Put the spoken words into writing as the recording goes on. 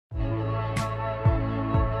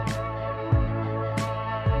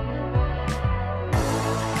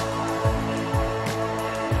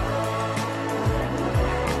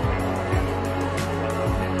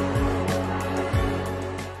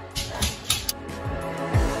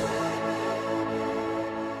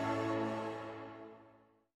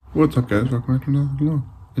What's up guys, welcome back to another vlog.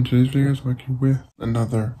 In today's video guys, we're back with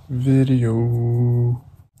another video.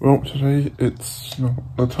 Well, today it's,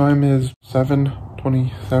 the time is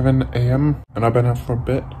 7:27 a.m. and I've been up for a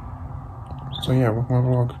bit. So yeah, welcome to my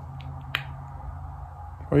vlog.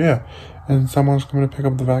 Oh yeah, and someone's coming to pick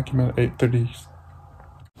up the vacuum at 8:30.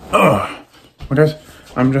 Well guys,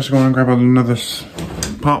 I'm just going to grab another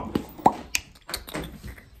pop.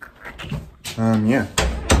 Yeah.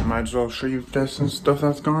 Might as well show you guys some stuff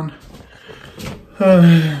that's gone.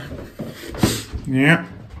 Yeah.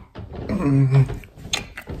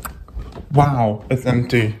 Wow, it's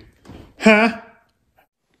empty. Huh?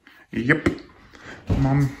 Yep.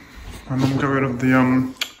 My mom got rid of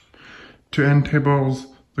the two end tables,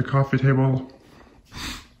 the coffee table.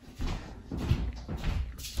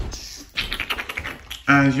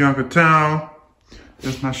 As you could tell,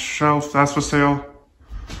 there's my shelf that's for sale.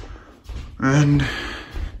 And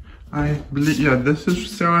I believe, yeah, this is for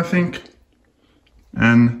sale, I think.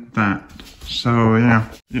 And that. So, yeah.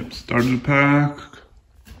 Yep, starter pack.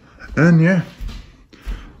 And, yeah.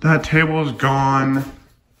 That table is gone.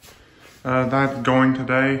 That's going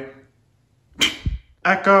today.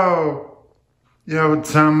 Echo! Yo,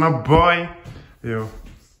 Tom, my boy. Yo.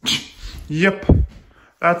 Yep.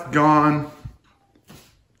 That's gone.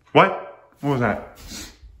 What? What was that?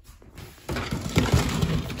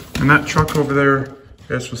 And that truck over there,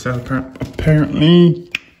 yes, for sale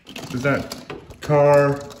apparently. Is that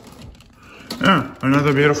car? Yeah,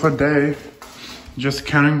 another beautiful day. Just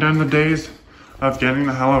counting down the days of getting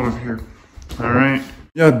the hell out of here. All right.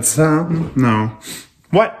 Yeah, Sam. No.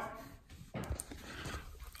 What?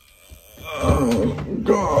 Oh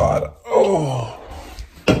God. Oh.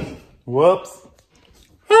 Whoops.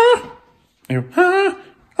 Ah. Ew. Ah.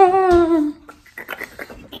 Ah.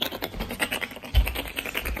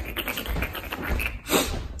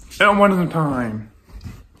 And one at a time.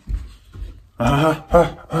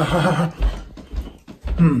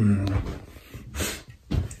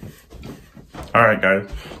 Alright guys,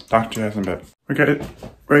 talk to you guys in a bit. Okay,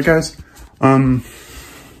 right guys, oh,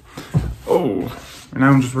 and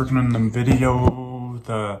now I'm just working on the video,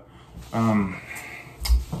 the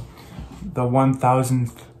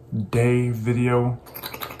 1000th day video.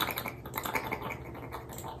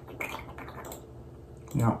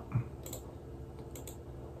 Yeah.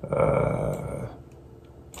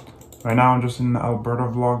 Right now I'm just in the Alberta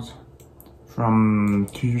vlogs from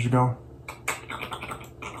 2 years ago.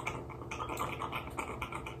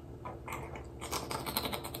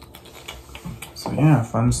 So yeah,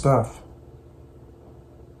 fun stuff.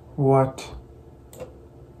 What?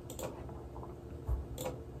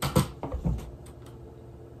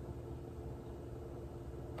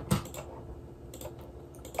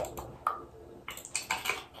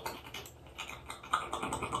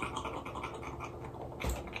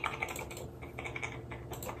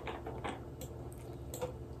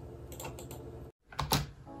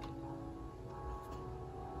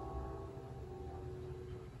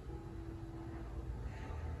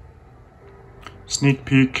 Sneak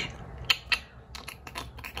peek.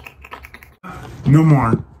 No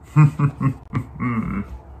more.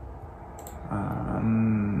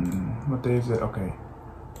 What day is it? Okay.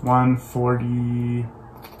 1:40.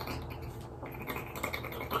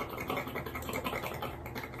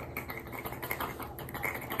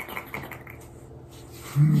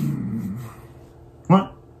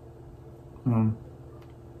 What?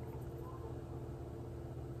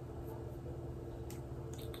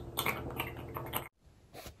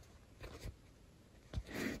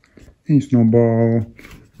 Hey, Snowball.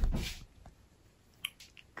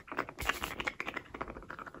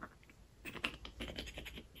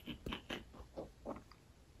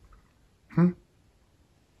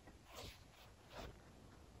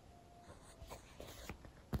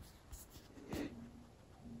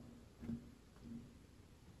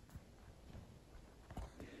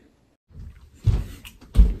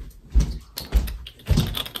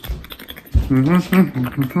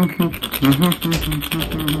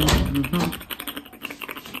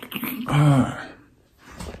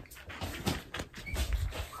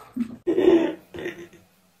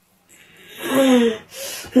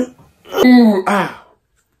 Ooh, ah,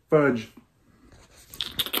 fudge.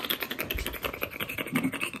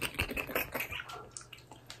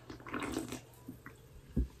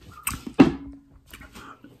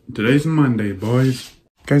 Today's Monday, boys.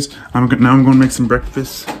 Guys, now I'm going to make some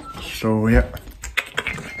breakfast. So yeah.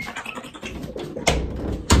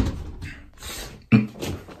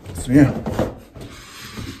 So yeah.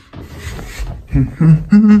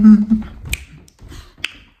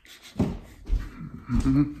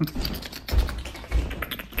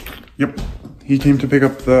 Yep. he came to pick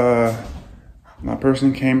up that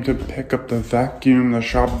person came to pick up the vacuum, the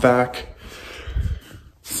shop vac.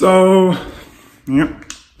 So, yep,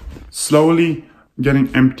 slowly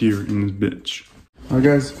getting emptier in this bitch. Alright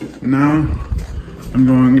guys, now I'm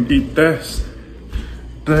going to eat this,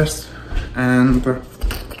 and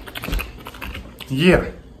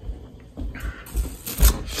yeah.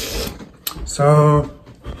 So,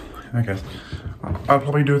 I guess I'll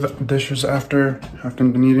probably do the dishes after I'm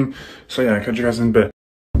done eating. So yeah, I'll catch you guys in a bit.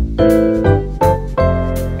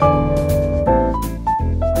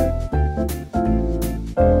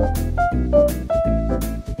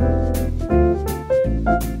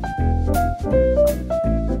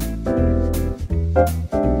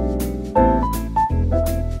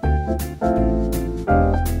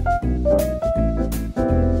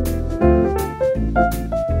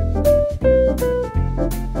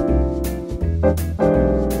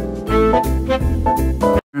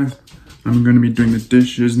 I'm gonna be doing the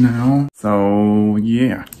dishes now, so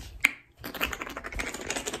yeah.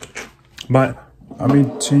 But I'll be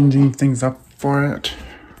changing things up for it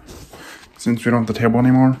since we don't have the table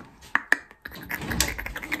anymore.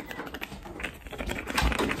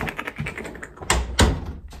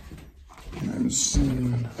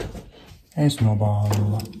 Hey,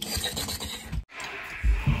 Snowball.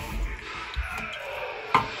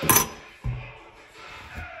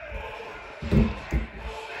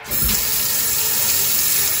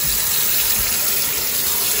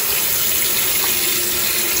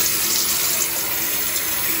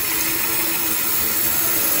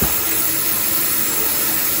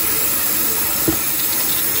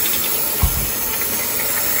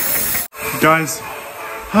 Guys,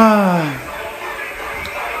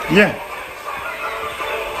 yeah.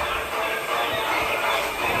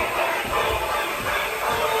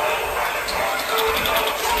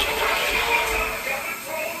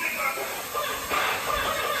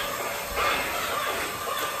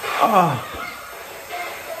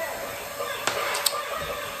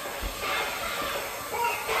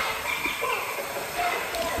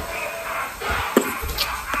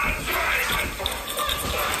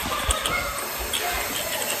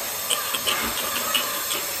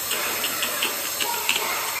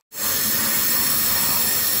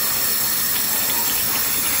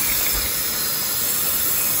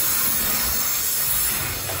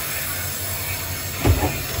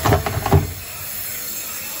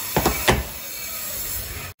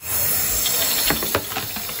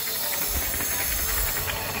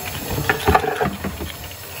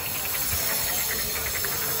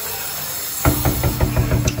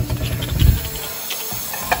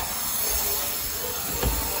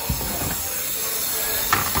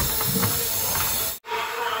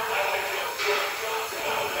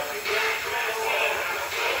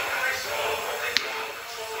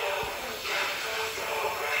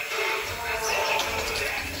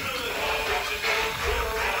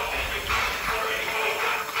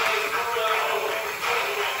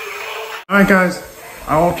 Alright guys,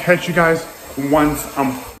 I will catch you guys once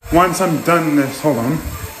I'm done this. Hold on.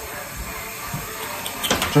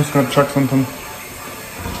 Just gotta check something.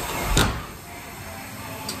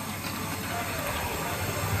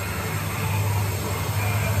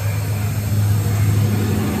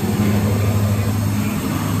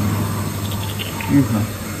 Okay.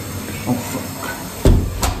 Oh fuck.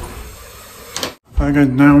 Alright guys,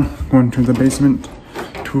 now going to the basement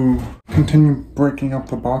to continue breaking up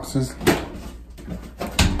the boxes.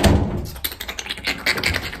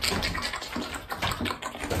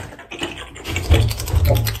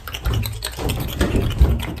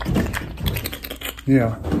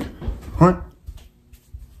 Yeah. What?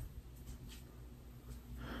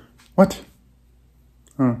 What?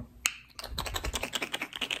 Huh.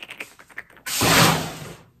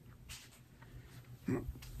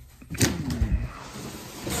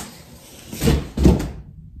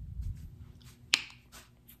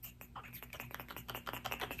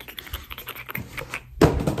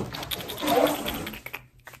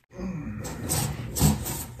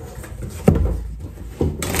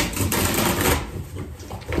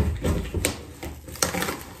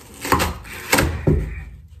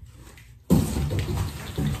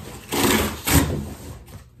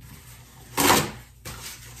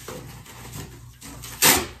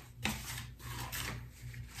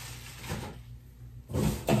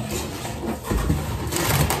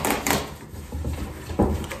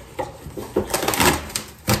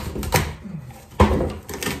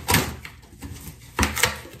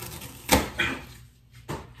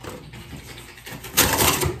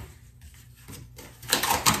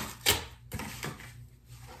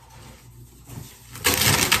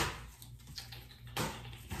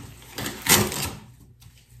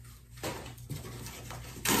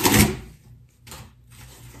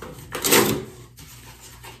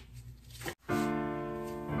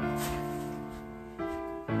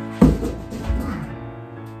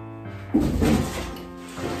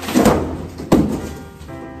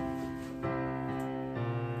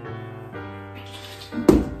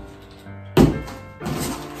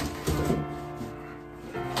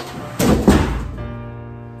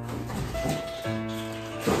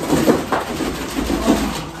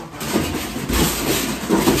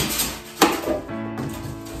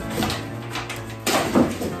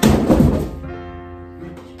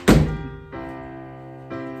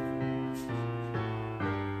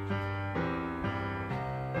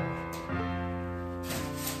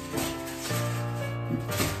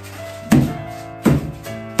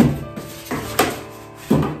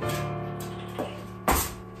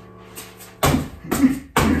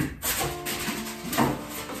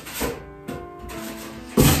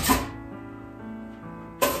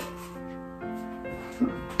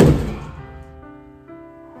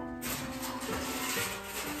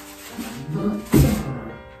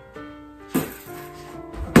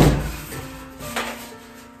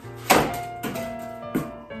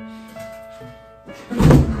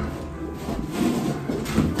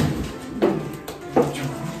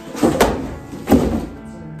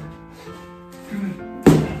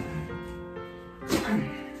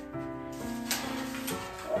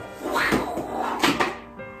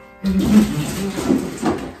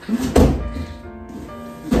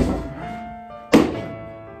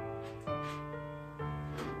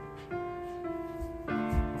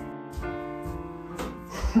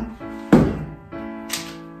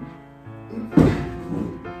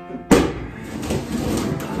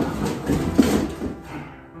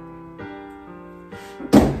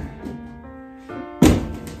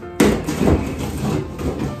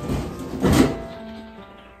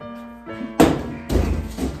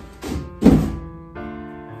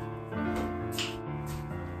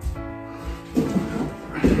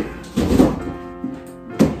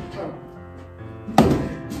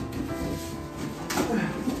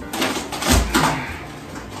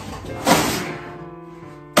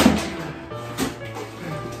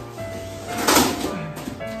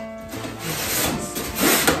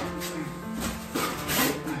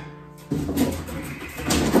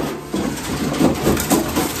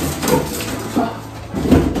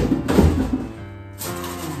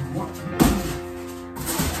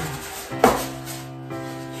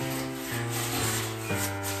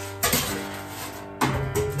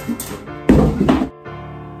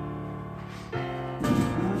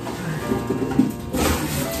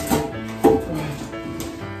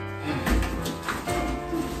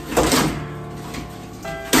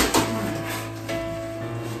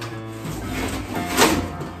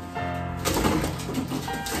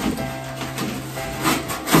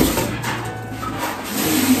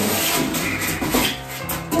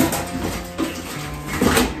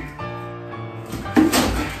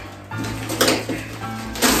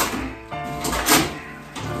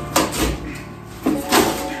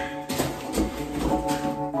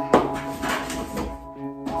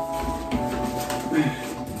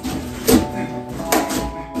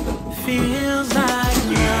 Feels like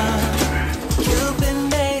love, Cupid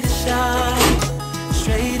made a shot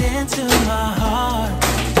straight into my heart.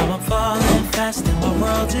 Now I'm falling fast and my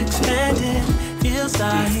world's expanding. Feels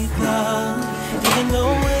like love, even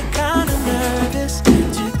though we're kinda nervous.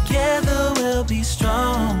 Together we'll be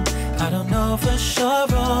strong. I don't know for sure,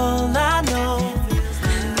 all I know.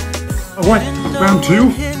 Oh wait, round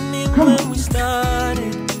two. Come on. When we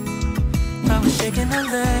started, I was shaking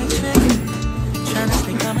electric, trying to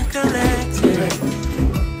stay calm and collected.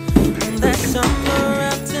 And that summer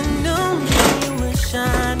afternoon, you were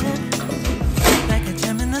shining like a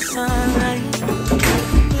gem in the sunlight.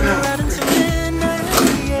 We were out until midnight,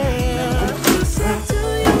 yeah. You said, do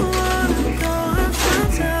you wanna go have some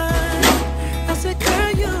time? I said,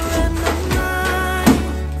 girl, you read my mind.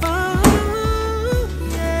 Oh,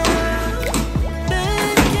 yeah.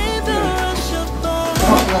 Then came the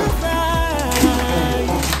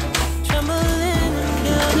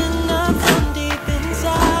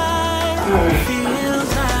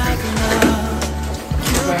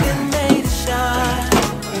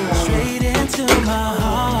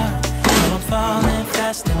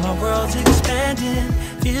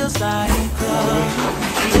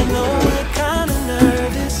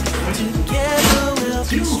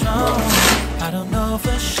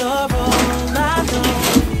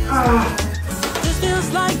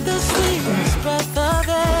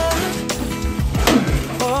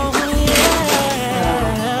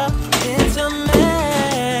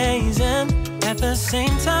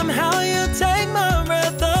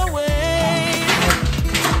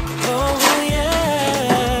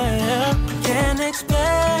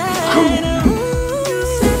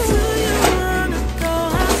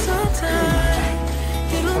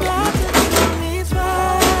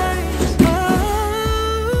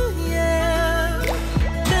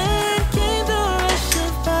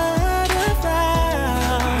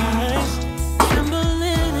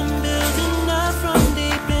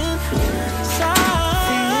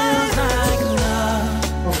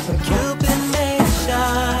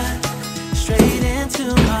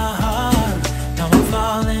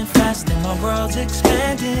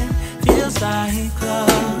feels like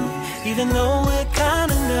love. Even though we're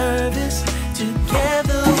kinda nervous,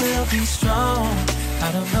 together we'll be strong.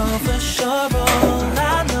 I don't know for sure, all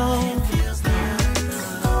I know,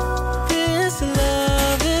 this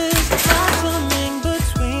love is blossoming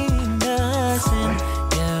between us in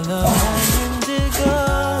yellow and indigo.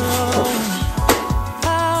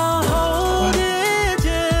 I'll hold it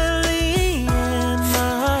gently in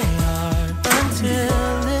my heart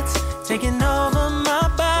until it's taking over my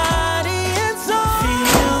body. It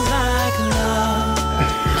feels like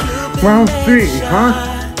love. Round 3, huh?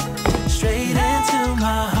 Straight into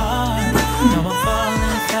my heart. Now I'm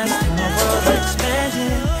falling fast and my world's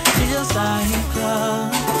expanding. Feels like love.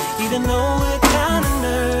 Even though we're kinda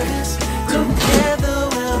nervous, together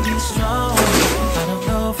we'll be strong. I don't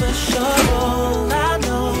know for sure, all I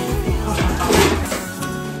know,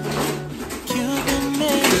 Cupid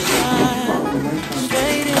made a shot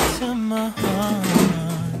straight into my heart.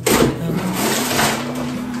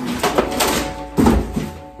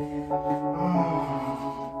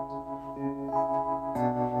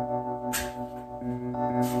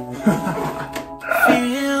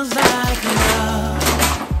 Feels like love.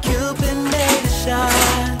 Cupid made a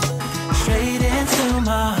shot straight into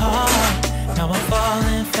my heart. Now I'm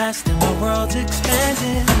falling fast and my world's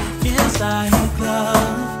expanding. Feels like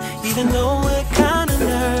love. Even though we're kinda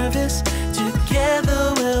nervous,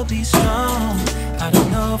 together we'll be strong. I don't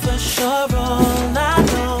know for sure, all I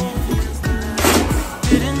know,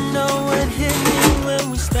 didn't know what hit me when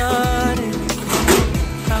we started.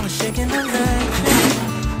 I was shaking the electric,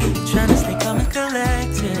 trying to stay calm and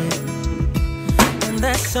collected. And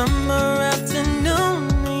that summer afternoon,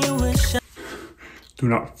 you wish I Do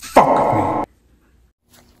not fuck with me.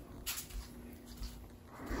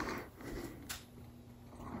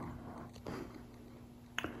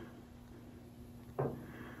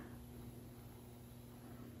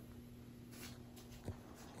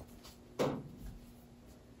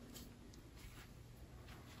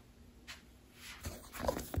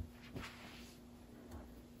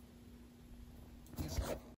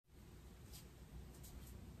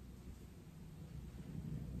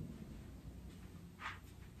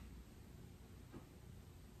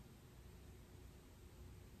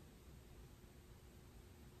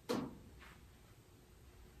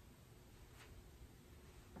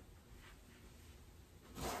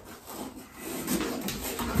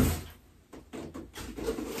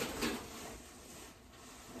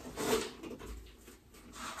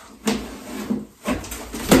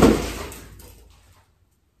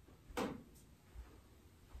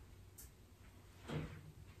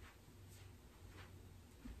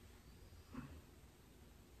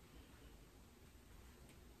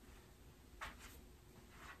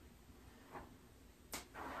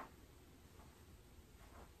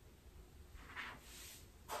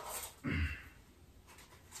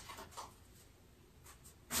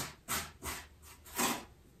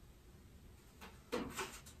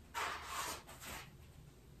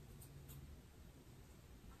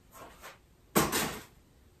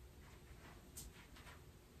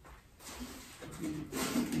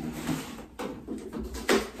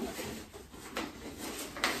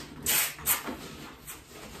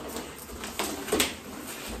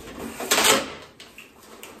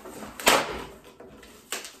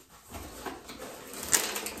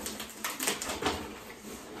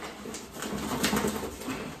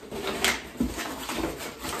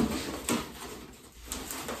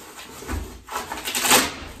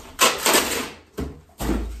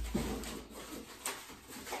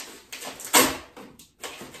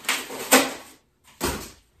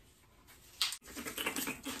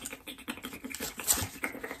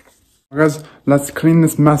 Guys, let's clean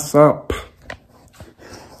this mess up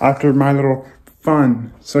after my little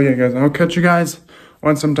fun. So yeah, guys, I'll catch you guys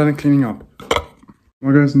once I'm done cleaning up.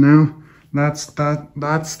 Well, guys, now that's done.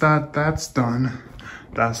 That's.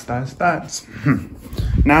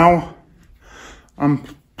 Now I'm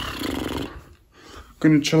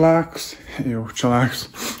gonna chillax,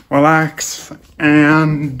 relax,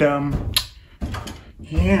 and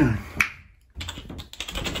yeah.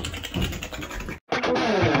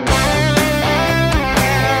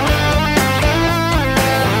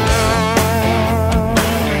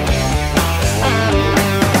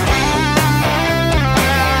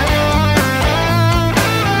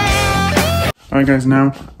 Alright guys,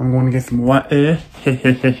 now I'm going to get some water.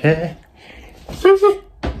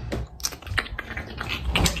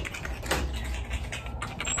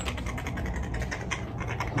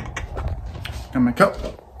 Got my cup.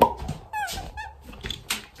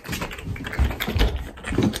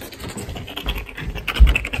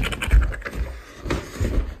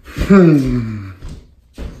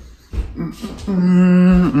 Hey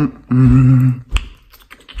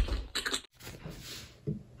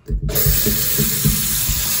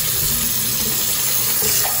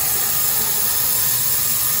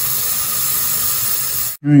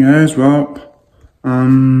guys, well, right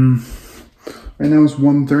now it's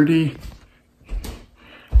 1:30.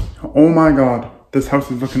 Oh my god, this house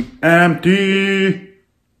is looking empty.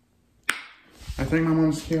 I think my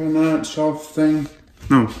mom's hearing that shelf thing.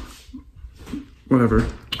 No, whatever.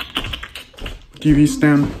 TV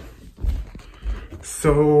stand.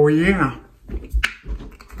 So yeah.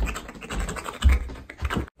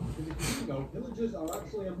 Villagers are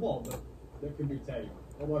actually a mob that can be tamed.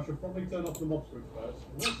 Although I should probably turn off the mob switch first.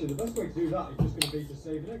 And actually, the best way to do that is just going to be to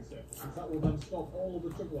save an exit, since that will then stop all of the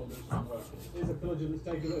truck loaders from working. Here's a pillager that's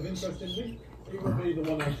taken a bit of interest in me. He will be the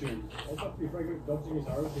one I choose. I'll have to be very good at dodging his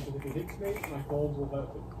arrows, because if he hits me, my falls will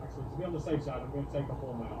hurt him. Actually, to be on the safe side, I'm going to take off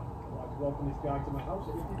all my armor. I'd like to welcome this guy to my house.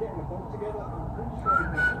 If you're getting a boat together, I'm pretty sure he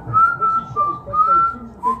can. Once he's shot his crossbow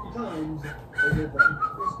 250 times, it will break.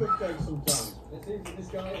 This could take some time. It seems that this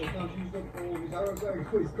guy has now used up all his arrows. There he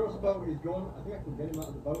goes. His crossbow is gone. I think I can get him out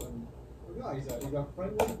of the boat and... Yeah, he's a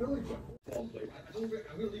friendly villager. I'm going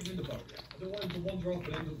to leave him in the boat. I don't want him to wander off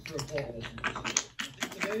and end up through a portal or something. I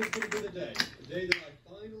think today is going to be the day. The day that I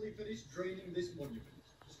finally finish draining this monument.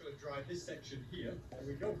 Just going to drive this section here. There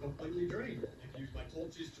we go, completely drained. I can use my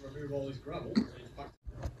torches to remove all this gravel. And it's back.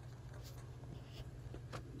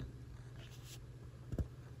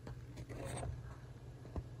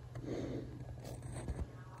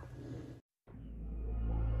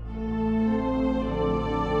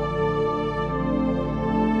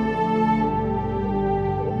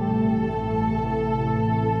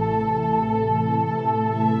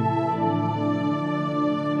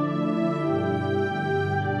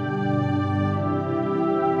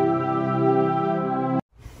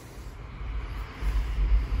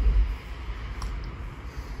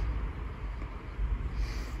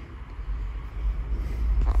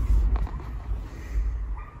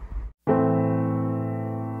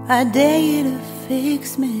 I dare you to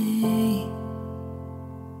fix me.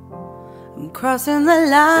 I'm crossing the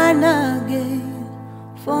line again,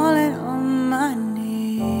 falling on my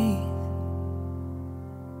knees.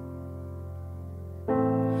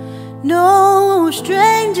 No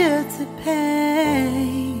stranger to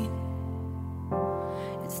pain,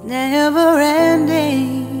 it's never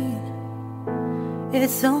ending,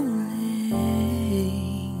 it's only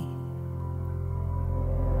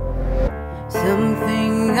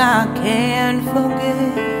something I can't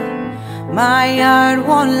forget. My heart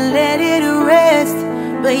won't let it rest,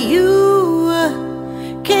 but you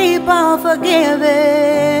keep on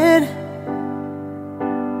forgiving.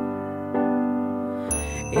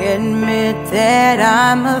 Admit that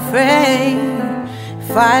I'm afraid.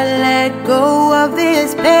 If I let go of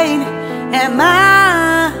this pain, am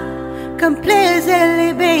I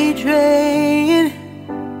completely betrayed?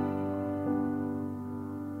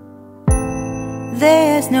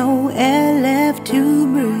 There's no air left to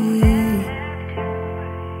breathe.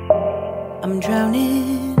 I'm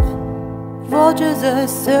drowning. Vultures are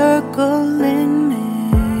circling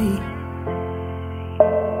me.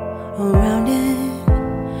 Around it,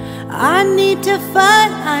 I need to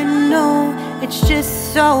fight. I know it's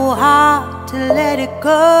just so hard to let it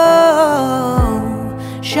go.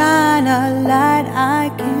 Shine a light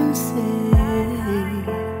I can see.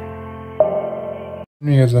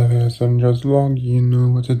 Yes, I have some just log, you know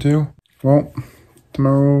what to do. Well,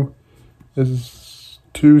 tomorrow is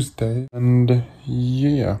Tuesday, and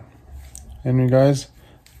yeah. Anyway guys,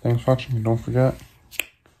 thanks for watching, and don't forget,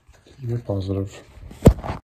 to be positive.